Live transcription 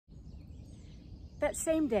That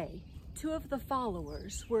same day, two of the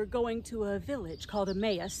followers were going to a village called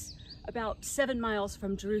Emmaus, about 7 miles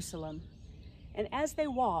from Jerusalem. And as they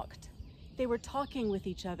walked, they were talking with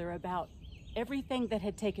each other about everything that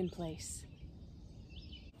had taken place.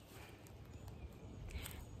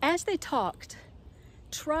 As they talked,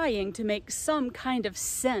 trying to make some kind of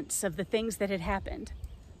sense of the things that had happened,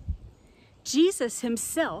 Jesus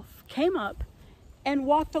himself came up and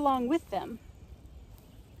walked along with them.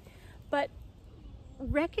 But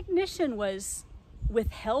recognition was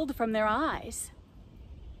withheld from their eyes.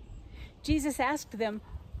 Jesus asked them,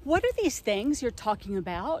 "What are these things you're talking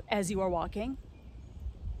about as you are walking?"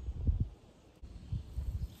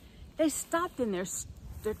 They stopped in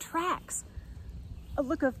their tracks, a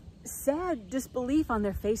look of sad disbelief on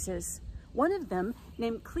their faces. One of them,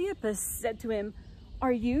 named Cleopas, said to him,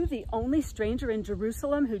 "Are you the only stranger in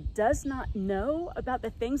Jerusalem who does not know about the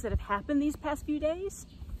things that have happened these past few days?"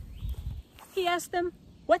 He asked them,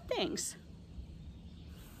 "What things?"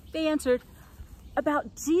 They answered,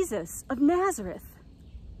 "About Jesus of Nazareth.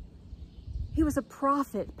 He was a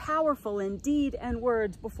prophet, powerful in deed and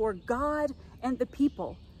words before God and the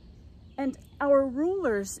people. And our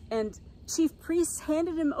rulers and chief priests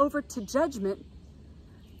handed him over to judgment,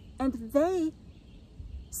 and they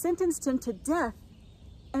sentenced him to death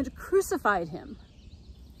and crucified him.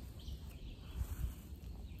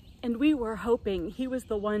 And we were hoping he was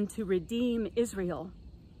the one to redeem Israel.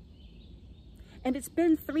 And it's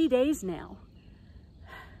been 3 days now.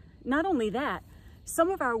 Not only that,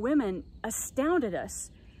 some of our women astounded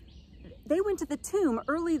us. They went to the tomb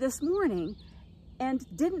early this morning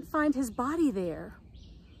and didn't find his body there.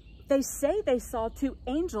 They say they saw 2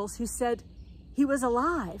 angels who said he was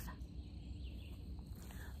alive."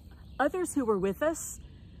 Others who were with us,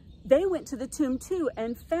 they went to the tomb too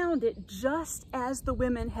and found it just as the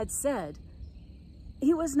women had said.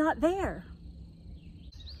 He was not there.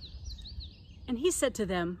 And he said to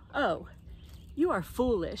them, "Oh, you are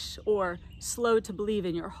foolish or slow to believe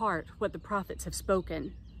in your heart what the prophets have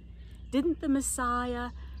spoken. Didn't the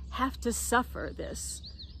Messiah have to suffer this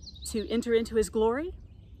to enter into his glory?"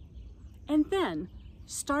 And then,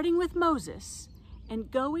 starting with Moses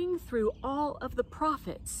and going through all of the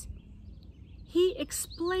prophets, he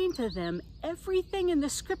explained to them everything in the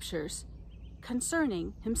scriptures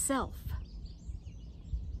concerning himself.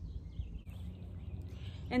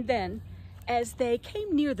 And then, as they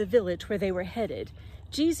came near the village where they were headed,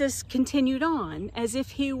 Jesus continued on as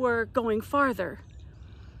if he were going farther.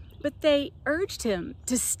 But they urged him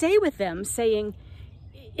to stay with them, saying,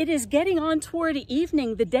 "It is getting on toward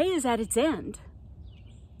evening. The day is at its end."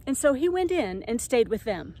 And so he went in and stayed with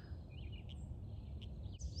them.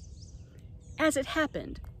 As it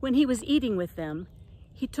happened, when he was eating with them,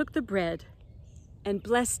 he took the bread and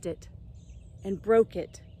blessed it and broke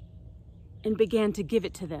it and began to give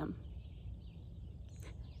it to them.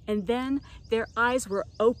 And then their eyes were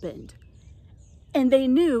opened and they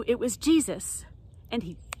knew it was Jesus, and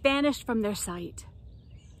he vanished from their sight.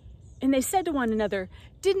 And they said to one another,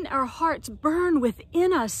 "Didn't our hearts burn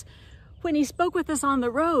within us when he spoke with us on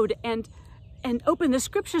the road and opened the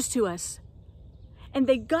scriptures to us?" And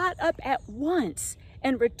they got up at once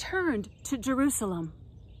and returned to Jerusalem.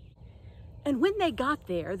 And when they got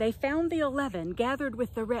there, they found the 11 gathered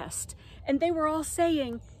with the rest, and they were all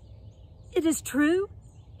saying, "It is true,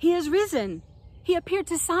 he has risen. He appeared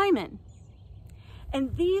to Simon."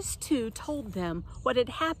 And these 2 told them what had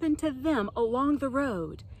happened to them along the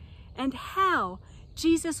road, and how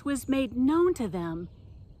Jesus was made known to them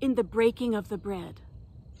in the breaking of the bread.